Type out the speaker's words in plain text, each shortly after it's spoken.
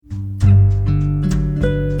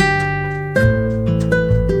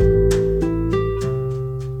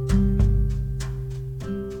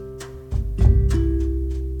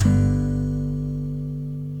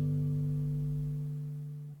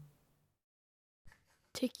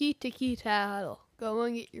Ticky, ticky, tattle, go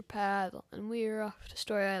and get your paddle, and we are off to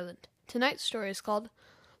Story Island. Tonight's story is called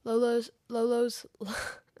Lolo's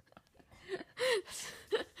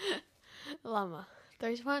Llama.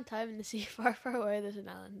 There's upon a time in the sea far, far away there's an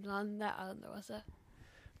island, and on that island there was a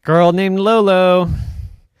girl named Lolo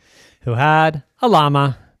who had a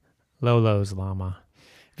llama. Lolo's llama.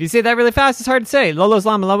 If you say that really fast, it's hard to say. Lolo's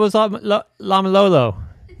llama, llama Lolo.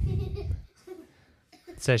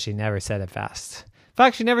 It says she never said it fast. In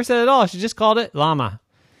fact, she never said it at all. She just called it llama.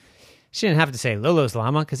 She didn't have to say Lolo's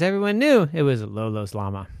llama because everyone knew it was Lolo's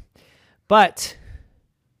llama. But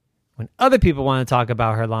when other people wanted to talk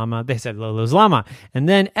about her llama, they said Lolo's llama. And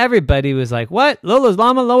then everybody was like, what? Lolo's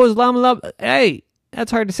llama, Lolo's llama. Hey,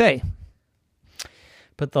 that's hard to say.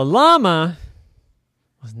 But the llama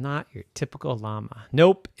was not your typical llama.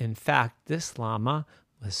 Nope. In fact, this llama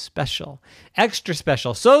was special. Extra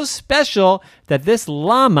special. So special that this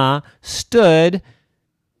llama stood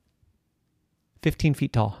 15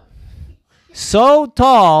 feet tall. So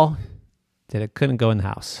tall that it couldn't go in the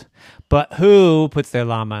house. But who puts their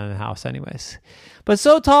llama in the house anyways? But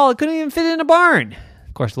so tall it couldn't even fit in a barn.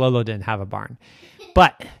 Of course, Lolo didn't have a barn.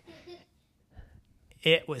 But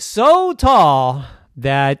it was so tall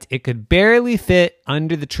that it could barely fit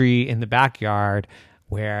under the tree in the backyard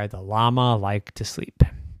where the llama liked to sleep.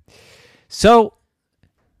 So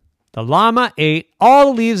the llama ate all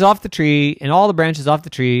the leaves off the tree and all the branches off the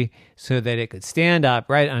tree so that it could stand up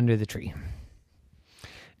right under the tree.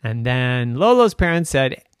 And then Lolo's parents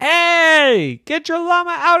said, hey, get your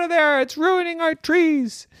llama out of there. It's ruining our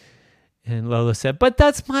trees. And Lolo said, but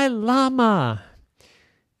that's my llama.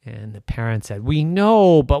 And the parents said, we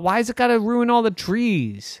know, but why has it got to ruin all the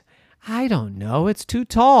trees? I don't know. It's too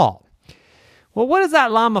tall. Well, what is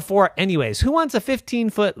that llama for anyways? Who wants a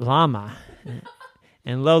 15-foot llama?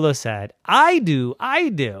 And Lolo said, I do.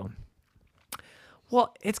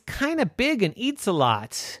 Well, it's kind of big and eats a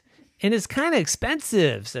lot. And it's kind of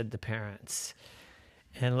expensive, said the parents.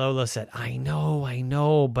 And Lolo said, I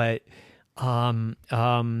know, but I'll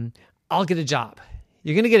get a job.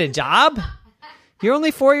 You're going to get a job? You're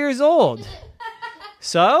only 4 years old.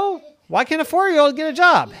 So why can't a 4-year-old get a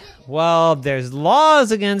job? Well, there's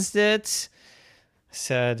laws against it,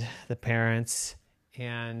 said the parents.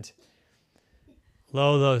 And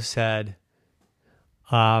Lolo said,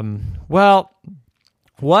 well,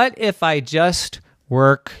 what if I just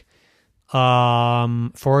work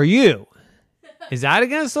for you? Is that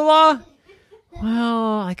against the law?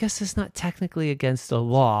 Well, I guess it's not technically against the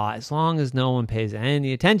law as long as no one pays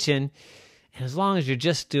any attention and as long as you're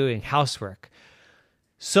just doing housework.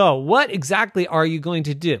 So what exactly are you going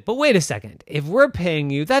to do? But wait a second. If we're paying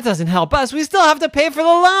you, that doesn't help us. We still have to pay for the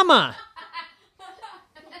llama.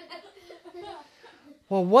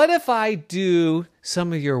 Well, what if I do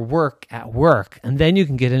some of your work at work and then you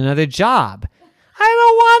can get another job? I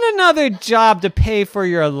don't want another job to pay for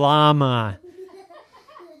your llama,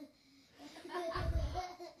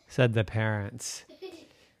 said the parents.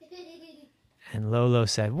 And Lolo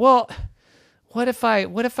said, well, what if I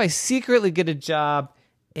secretly get a job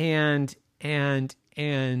and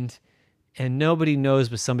nobody knows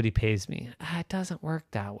but somebody pays me? It doesn't work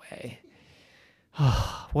that way.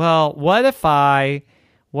 Well, what if I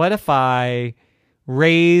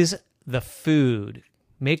raise the food,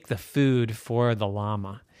 make the food for the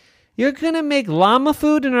llama? You're going to make llama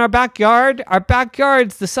food in our backyard? Our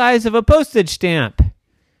backyard's the size of a postage stamp.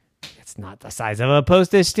 It's not the size of a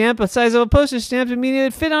postage stamp. The size of a postage stamp would mean it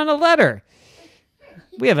would fit on a letter.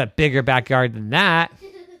 We have a bigger backyard than that.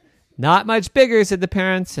 Not much bigger, said the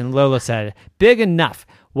parents. And Lola said, big enough.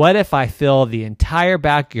 What if I fill the entire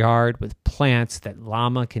backyard with plants that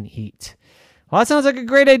llama can eat? Well, that sounds like a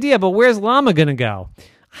great idea, but where's llama going to go?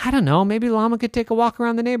 I don't know. Maybe llama could take a walk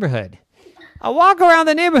around the neighborhood. A walk around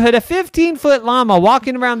the neighborhood, a 15-foot llama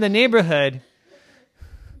walking around the neighborhood,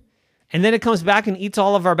 and then it comes back and eats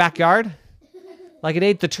all of our backyard? Like it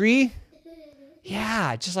ate the tree?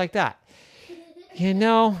 Yeah, just like that. You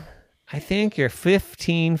know, I think your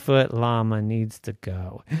 15-foot llama needs to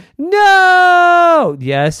go. No!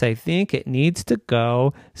 Yes, I think it needs to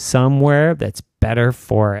go somewhere that's better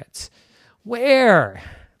for it. Where?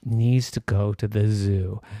 It needs to go to the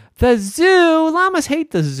zoo. The zoo? Llamas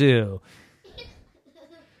hate the zoo.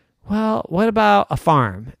 Well, what about a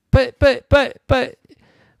farm? But,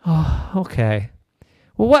 oh, okay.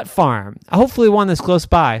 Well, what farm? Hopefully one that's close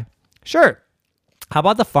by. Sure. How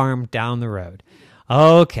about the farm down the road?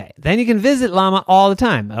 Okay. Then you can visit llama all the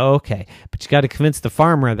time. Okay. But you got to convince the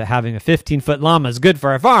farmer that having a 15-foot llama is good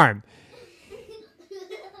for a farm.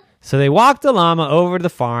 So they walked the llama over to the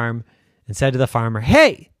farm and said to the farmer,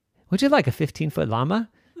 hey, would you like a 15-foot llama?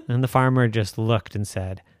 And And the farmer just looked and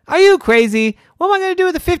said, "Are you crazy? What am I going to do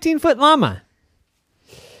with a 15-foot llama?"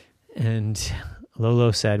 And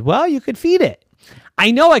Lolo said, "Well, you could feed it."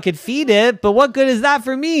 "I know I could feed it, but what good is that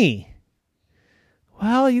for me?"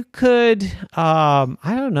 "Well, you could, I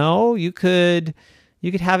don't know, you could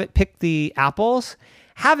have it pick the apples."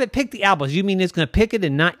 "Have it pick the apples? You mean it's going to pick it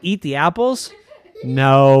and not eat the apples?"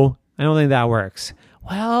 "No, I don't think that works."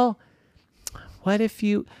 "Well,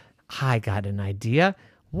 I got an idea.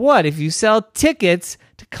 What if you sell tickets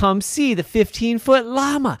to come see the 15-foot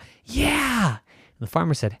llama?" "Yeah." And the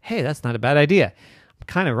farmer said, "Hey, that's not a bad idea. I'm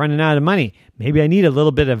kind of running out of money. Maybe I need a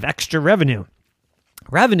little bit of extra revenue."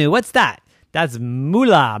 "Revenue? What's that?" "That's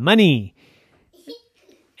moolah, money."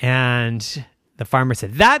 And the farmer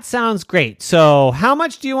said, "That sounds great. So how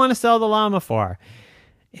much do you want to sell the llama for?"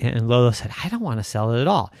 And Lolo said, "I don't want to sell it at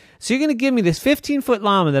all. So you're going to give me this 15-foot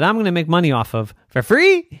llama that I'm going to make money off of for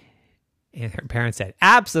free?" And her parents said,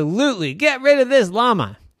 "Absolutely. Get rid of this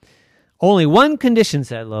llama." "Only one condition,"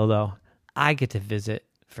 said Lolo. "I get to visit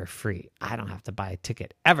for free. I don't have to buy a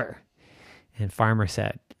ticket ever." And farmer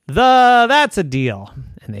said, "That's a deal."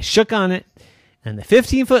 And they shook on it. And the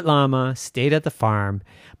 15-foot llama stayed at the farm.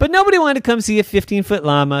 But nobody wanted to come see a 15-foot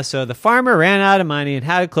llama, so the farmer ran out of money and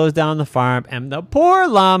had to close down the farm. And the poor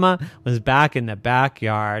llama was back in the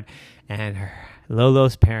backyard. And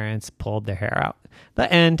Lolo's parents pulled their hair out.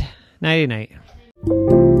 The end. Nighty-night.